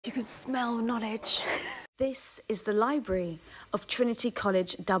You can smell knowledge. This is the library of Trinity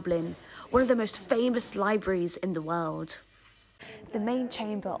College, Dublin, one of the most famous libraries in the world. The main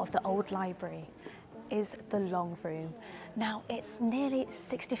chamber of the old library is the long room. Now it's nearly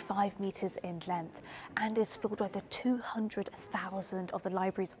 65 metres in length and is filled with over 200,000 of the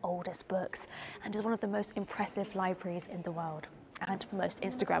library's oldest books, and is one of the most impressive libraries in the world and most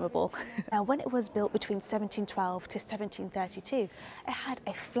Instagrammable. Now, when it was built between 1712 to 1732, it had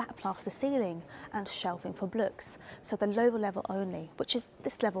a flat plaster ceiling and shelving for books, so the lower level only, which is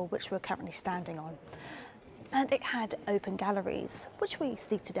this level which we're currently standing on. And it had open galleries, which we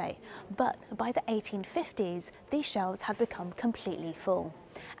see today, but by the 1850s, these shelves had become completely full.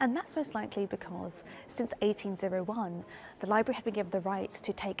 And that's most likely because since 1801, the library had been given the right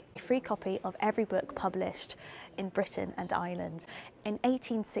to take a free copy of every book published in Britain and Ireland. In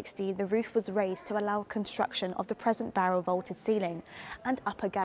 1860, the roof was raised to allow construction of the present barrel vaulted ceiling and upper gallery.